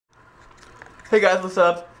Hey guys, what's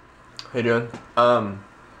up? How you doing? I'm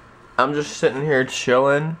just sitting here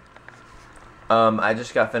chilling. I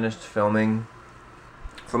just got finished filming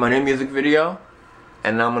for my new music video,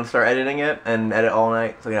 and now I'm gonna start editing it and edit all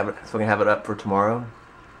night so I can have it up for tomorrow.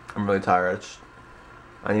 I'm really tired.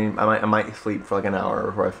 I might sleep for like an hour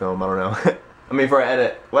before I film. I don't know. I mean, before I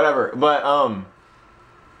edit, whatever. But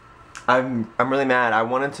I'm really mad. I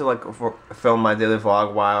wanted to like film my daily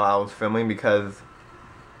vlog while I was filming because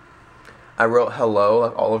I wrote hello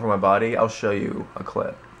like all over my body. I'll show you a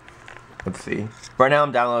clip. Let's see. Right now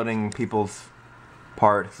I'm downloading people's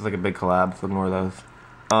parts. It's like a big collab, so ignore those.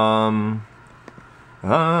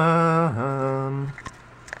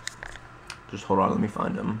 Just hold on, let me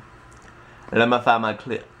find them. Let me find my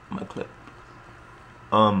clip.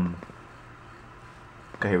 Okay,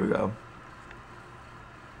 here we go.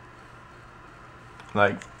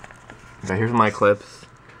 Like, okay, here's my clips.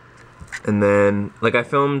 And then, like, I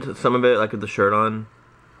filmed some of it, like, with the shirt on.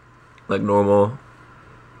 Like, normal.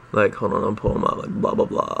 Like, hold on, I'll pull them up. Like, blah, blah,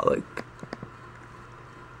 blah. Like,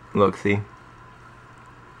 look, see?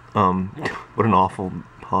 What an awful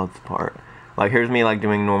pause part. Like, here's me, like,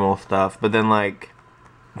 doing normal stuff. But then, like,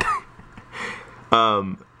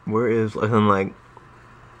 where is, like, then, like,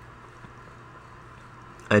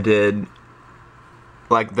 I did,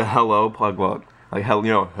 like, the hello plug, look. Like, you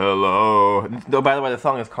know, hello. No, by the way, the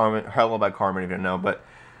song is Hello by Carmen, if you didn't know. But,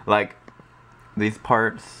 like, these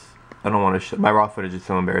parts, I don't want to show. My raw footage is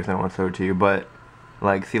so embarrassing, I don't want to show it to you. But,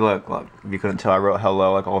 like, see, look. If you couldn't tell, I wrote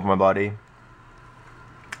hello, like, all over my body.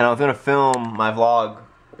 And I was going to film my vlog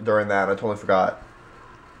during that. I totally forgot.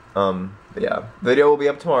 But, yeah. The video will be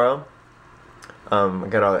up tomorrow. I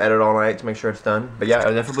gotta edit all night to make sure it's done. But, yeah,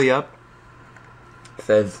 it'll definitely be up. It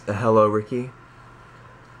says, hello, Ricky.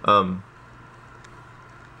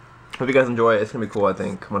 Hope you guys enjoy it. It's gonna be cool, I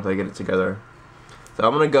think, once I get it together. So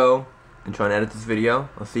I'm gonna go and try and edit this video.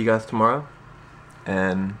 I'll see you guys tomorrow,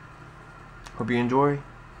 and hope you enjoy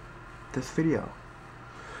this video.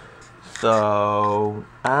 So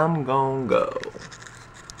I'm gonna go.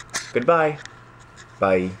 Goodbye.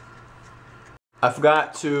 Bye. I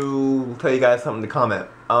forgot to tell you guys something to comment.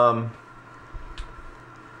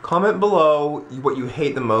 Comment below what you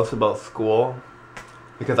hate the most about school.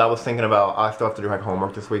 Because I was thinking about, I still have to do like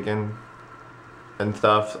homework this weekend and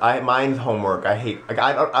stuff. Mine's homework. I hate, like,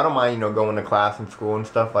 I don't mind, you know, going to class and school and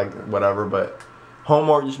stuff, like, whatever, but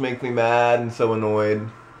homework just makes me mad and so annoyed.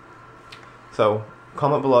 So,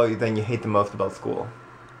 comment below you think you hate the most about school.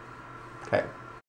 Okay.